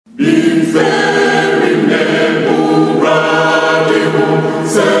Yo,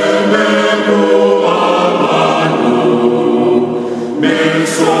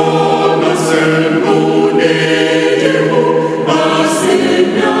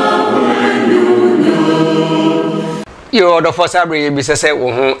 the first abri be say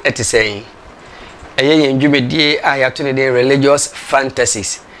wo ho etisɛn ɛyɛ yɛn dwumedie a yɛato ne de religious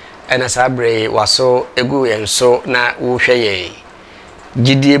fantasies ɛna saa abri waso egu yɛn so na wo hwɛ yɛn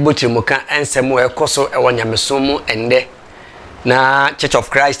gidie botirimuka ensɛm wɔ ɛkɔso ɛwɔ nyamesom mu ɛndɛ na Church of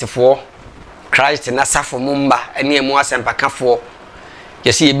Christ for Christ na safo mu mba ɛne emu asɛmpakafoɔ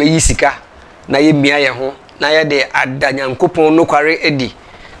yɛsi yɛbɛyi sika na yɛmia yɛn ho na yɛde adanyankopɔn no kware edi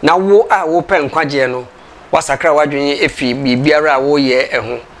na wo a wo pɛ nkwagye no wasakra wadwene efi bibiara wo ye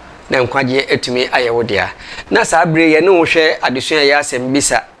eho na nkwagye etumi ayewo dia na saa bre ye ne wo hwe adesua ya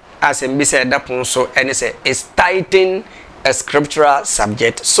asembisa edapon so ene se is tithing a scriptural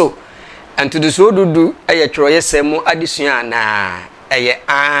subject. So and to the so dudu eye tworo yesemu adesua na eye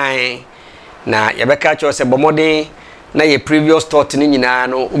an na yebeka cho se bomoden na ye previous thought ni nyina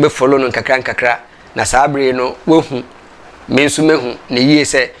no ube follow no nkakra na saa bre no wohu mensu mehu na yie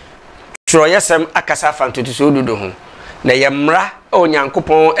se Troyesem akasa fantutu so dudu ho na yemra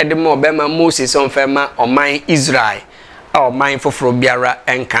onyankopon edema obema Moses on fema oman Israel oman foforo biara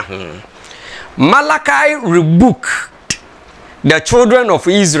enka ho. Malachi rebuked the children of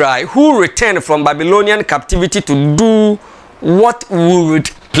Israel who returned from Babylonian captivity to do what would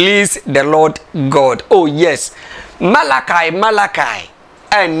please the Lord God. Oh yes, Malachi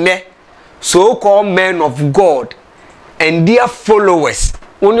and so-called men of God and their followers.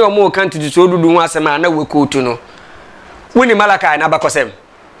 Oni omo kan tutu odudu ho asema na wekotu no woni Malachi na bakosem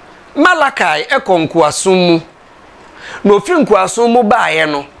Malachi ekonku asum no ofinku asum baaye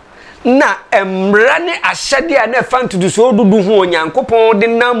no na emra ne ahyade a na fa tutu odudu ho onyankopon de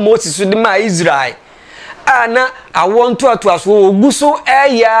na Moses de ma Israel ana awonto atoaso oguso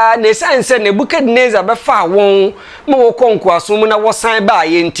eya na sense ne Nebukadnezar be fa won ma wo konku asum na wo san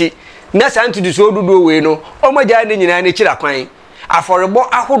baaye nti na san tutu odudu we no omagya ne nyina ne kira kwan aforebo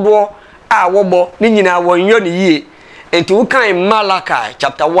ahodo a wobo ni nyina wonyo ne yie enti wo kan Malachi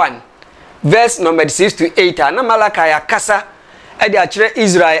chapter 1 verse number 6 to 8 na Malachi akasa e de akire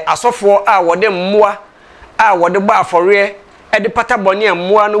Israel asofo a wode mmoa a wode ba afore e de patabone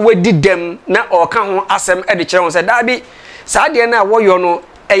mmoa no wadi dem na oka ho asem e de kire won se dabi saa de na woyo no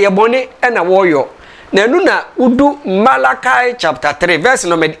eye bone e na woyo na enu na udu Malachi chapter 3 verse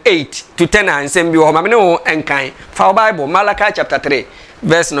number 8 to 10 ansem bi ho ma me no enkan fa Bible Malachi chapter 3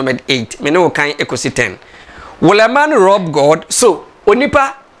 verse number 8 me no kan ekosi 10. Will a man rob God? So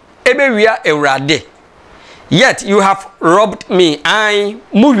onipa ebewia ewrade, yet you have robbed me. I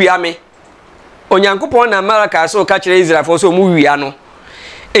muwia me onyankopon na Malachi so ka kire Israel for so muwia no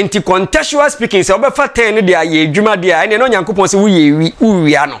enti contextual speaking se obefa 10 no de aye adwuma de a ene no onyankopon se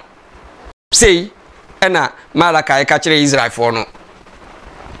wuwia no say ena Malachi ka kire Israel for no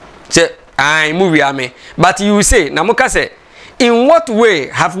say I muwia me, but you say na muka say in what way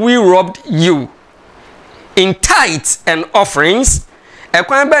have we robbed you? In tithes and offerings.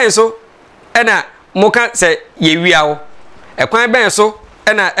 Ekwan ben so ena muka say ye wiawo. Ekwan ben so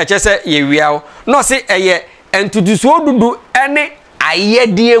ena eche say ye wiawo. No say eye entuduso dudu ene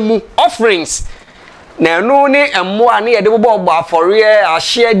ayedie mu offerings. Na no ne emmoa ne yede bobo afore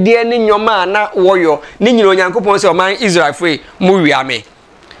ahye de ne nyoma na woyo ne nyina onyankopon se oman Israel fo mu wiame.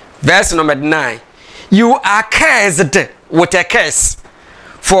 Verse number 9. You are cursed with a curse,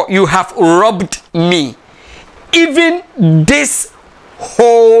 for you have robbed me, even this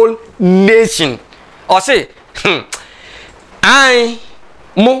whole nation. Or say, I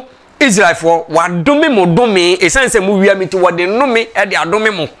mo Israel for wadome mo dome esanse mu wiame ti wode no me e de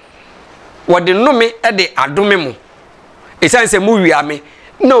adome mo. Wode no me e de adome mo. Esanse mu wiame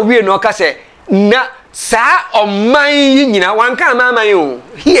na wie no ka se na sa oman yi nyina wanka amaman yo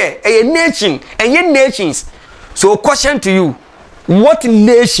here a nation and nations. So question to you, what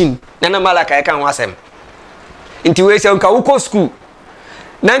nation na Malachi kan wasem inti we say nka uko school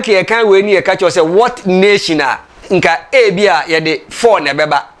nanka ye kan we ni ye ka cho say what nation a nka e bia ye de 4 na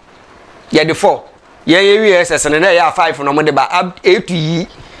beba ye de 4 ye wi ss na ya 5 no mo de ba a to yi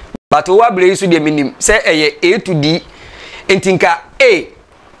but o wa bre so de minim say eye a to d inti nka a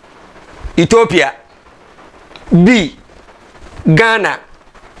Ethiopia, B Ghana,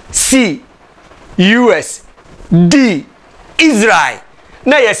 C US, D Israel.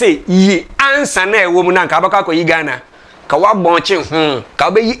 Na ye say ye answer na ewo mu na nka abaka ko yi Ghana ka wa bonche ka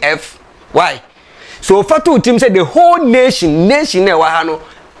be yi F. Why? So fatu team say the whole nation na wa ha no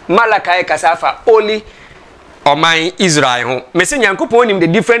Malachi kasafa only oman Israel ho. Me say Nyankopon nim the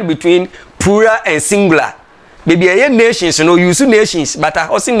difference between plural and singular. Baby a nations no use nations but a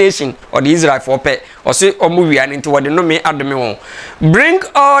host nation or the Israel for pay or say omuwian into what the no me adome won. Bring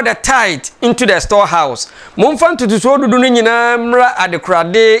all the tithe into the storehouse. Momfan to so do nyina mra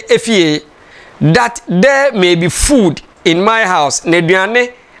adekrade efie that there may be food in my house.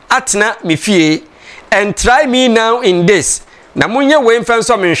 Neduane atna me fie and try me now in this. Na munye we mfa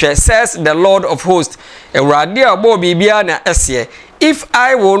so menhwe says the Lord of hosts. Ewrade abo bibia na ese. If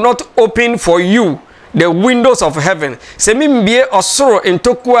I will not open for you the windows of heaven, se mimbie osoro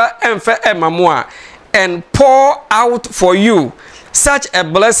entokua emfe emamua, and pour out for you such a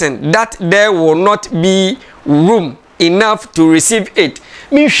blessing that there will not be room enough to receive it.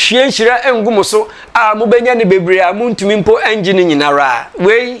 Mi hwienhyira engumoso a mobenya ne bebre a muntumi mpo engine nyinara.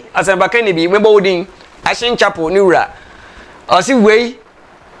 Wei asambaka ne bi mebodin Ashen Chapel ni wura. Osi wei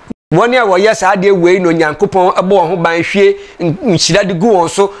woni a woyɛ saa de wei no Nyankopɔn abo ho ban hwie nhyira de gu won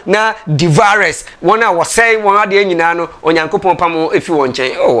so na divirus wona wɔsɛe won ade nyina no Onyankopɔn pam efi won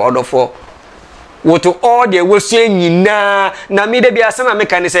nkyɛn odofo woto all the wosua nyina na me de bia sana me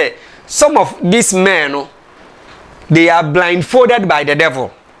kan say some of these men no they are blindfolded by the devil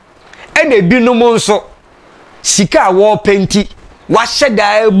and they do no more so sika wo penti wa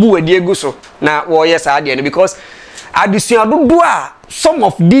hyeda bu ade egu so na wo yɛ saa de no because adusua dodo a some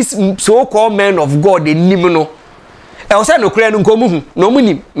of these so-called men of God they nim no e say no kura no nkomu no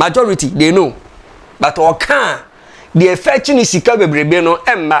munim majority they know but oka the effect ni sika bebrebe no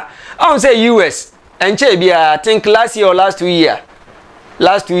emma I say US enche bia I think last year or last 2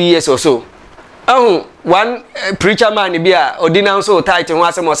 years or so one preacher man bia odina so title ho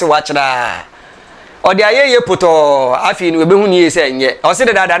asem o se wa kira odi ayeye poto afi ni we behu ni ese enye o se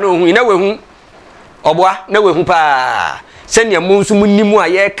dada na ohun na we hu oboa na we hu pa senya monsu munnimu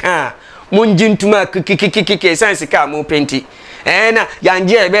aye ka monjintuma kikikikike sense ka mo penti na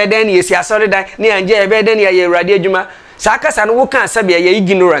yanje ebeden ne yesi asore dan ne yanje ebeden ne ye urade adwuma sakasa no wo kan sabe ye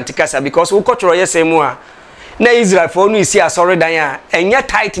ignorant kasa because wo kotoro yesemu a na Israel for no isi asore dan a enye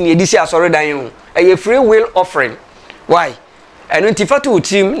tithe ne edisi asore dan ho a free will offering. Why? And when Tifatu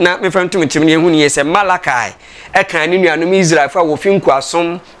team na me friend to me chim ne hu ne yese Malachi e kan ne nuanom Israel fa wo finku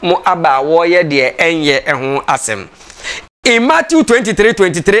asom mo aba wo ye de enye ho asem. In Matthew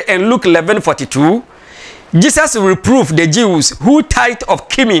 23:23 and Luke 11:42, Jesus reproved the Jews who tithe of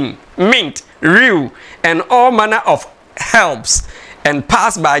cumin, mint, rue, and all manner of herbs, and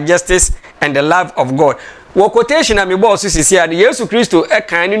pass by justice and the love of God. What quotation am boss is here? Jesus Christ e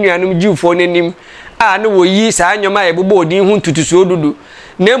kan ne nuanom Jew for nenim a ne wo yi saa nyoma e bobo odin hu tutuso dudu.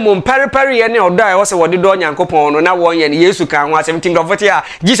 Na mum paripari ye ne odo a wo se wode do Nyankopɔn no na won ye ne Yesu kan ho asem think of it ya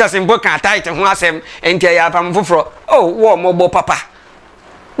Jesus mbo kan tithe ho asem enti ya pam foforo wo mobo papa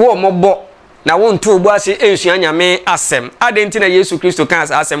wo mobo na won to ogbo ase ensua nyame asem adenti na Yesu Kristo kan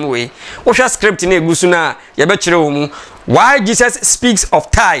asem we wo hwa script na egusu na ye be kire wo mu why Jesus speaks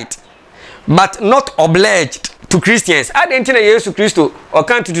of tithe but not obliged to Christians adenti na Yesu Kristo o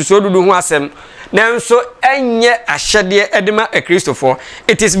kan tutuso dudu ho asem nanso enye ahyede edema a Christopher.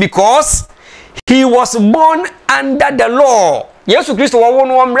 It is because he was born under the law. Yesu Kristo wo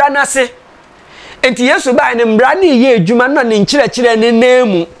no mra na se enti Yesu ba ne mra na ye adwuma na ne nkyerɛkyerɛ ne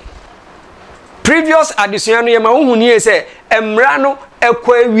nemu previous addition no ye ma hu ni se emra no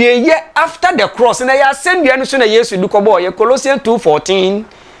ekwa wie ye after the cross na ya asendua no so na Yesu du kobo ye Colossians 2:14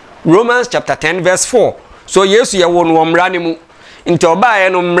 Romans chapter 10 verse 4 so Yesu ye wo no mra ne mu enti oba ye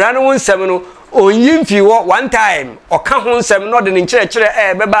no mra no nsɛm no onyimfi wo one time oka ho nsɛm no de ne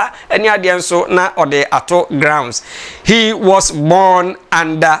nkyerɛkyerɛ beba ani ade nso na ode ato grounds. He was born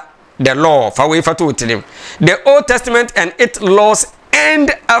under the law. The Old Testament and its laws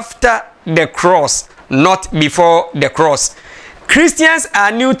end after the cross, not before the cross. Christians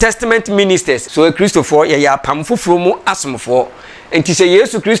are New Testament ministers. So Christopher ya pamfoforo mu asomfo. Enti se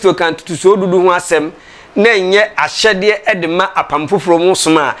Yesu Kristo kan tutuso dudu ho asɛm na nye ahyede edema apamfoforo mu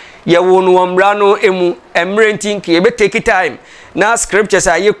soma ye wo no mra no emu emrenti nke ye be take time na scriptures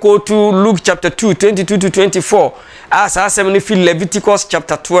aye go to Luke chapter 2:22-24 as asem no fi Leviticus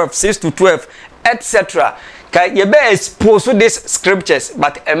chapter 12:6-12 etc. ka ye be expose these scriptures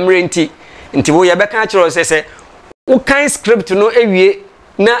but emrenti nti wo ye be kan kire se wo kan script no ewie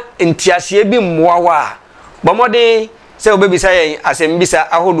na ntiase bi mmoawa bomode se obebisa yen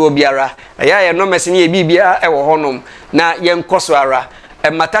asembisa ahodo biara ya ye no mesene ye bibia e wo honom na ye nkoso ara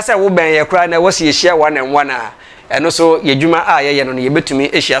mata se wo ben ye kra na wo se ehia one and one a eno so ye dwuma a ye no ye betumi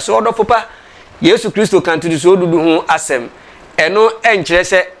ehia so odofopa Yesu Kristo kan tudu so dudu ho asem eno enkyere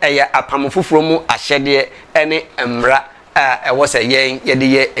se eye apamfoforo mu ahyede ene emra a wo se yen ye de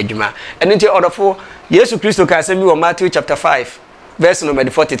ye adwuma eno nti odofo Yesu Kristo ka asɛm bi wɔ Matthew chapter 5 verse number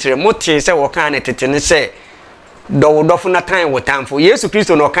 43 mote sɛ wɔka ne tete ne sɛ dɔwodɔfo na tan wɔ tamfo. Yesu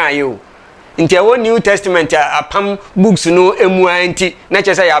Kristo no ka yo nti ɛwɔ New Testament apam books no emu anti na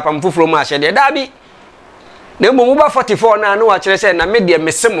kyerɛ sɛ yɛ apam foforo mu ahyɛ deɛ dabi na mmom ba 44 na no wakyerɛ sɛ na me deɛ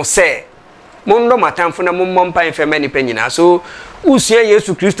mesemo sɛ mondo matamfo na mommɔ mpan fɛma nipa nyina. So usua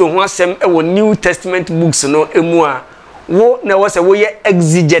Yesu Kristo ho asɛm ɛwɔ New Testament books no emu a wo na wɔ sɛ wo yɛ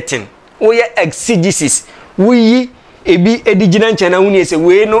exegeting wo yɛ exegesis wo yi ebi edigina nkyɛn na wo ne sɛ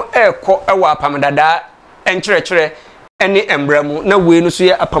we no ɛkɔ ɛwɔ apam dada ɛnkyerɛkyerɛ ɛne embra mu na we no so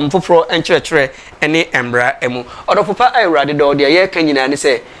yɛ apam foforo ɛnkyerɛkyerɛ ɛne embra emu. Ɔdɔfo pa ayɛwrade dɔ deɛ yɛ ka nyina ne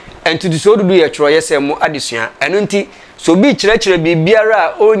sɛ ɛntuduso dudu yɛ twerɛ yɛ sɛ mu adesua ɛno nti so bi kyerɛkyerɛ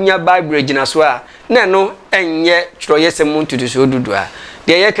biribiara a onya Bible gyina so a na no ɛnyɛ twerɛ yɛ sɛ mu ntuduso dudu a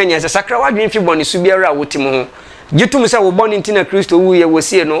deɛ yɛ ka nyɛ sɛ sakra wadwen fi bɔne so biara a wotim ho gitum sɛ wo bɔne nti na Kristo wu yɛ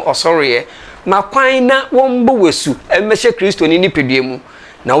wosie no ɔsɔreɛ ma kwan na wɔmbɔ wesu ɛmɛhyɛ Kristo ni nipadua mu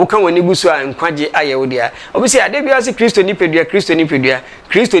na wo kan wani buso a nkwagye ayɛ wo dia obisi ade bia se Kristo nipadua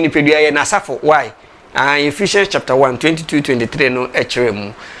yɛ nasafo why Ephesians chapter 1 22-23 no ɛkyerɛ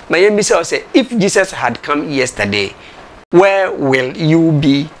mu ma yɛmbisa say if Jesus had come yesterday where will you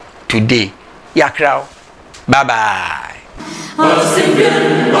be today? Yakrao. Bye bye.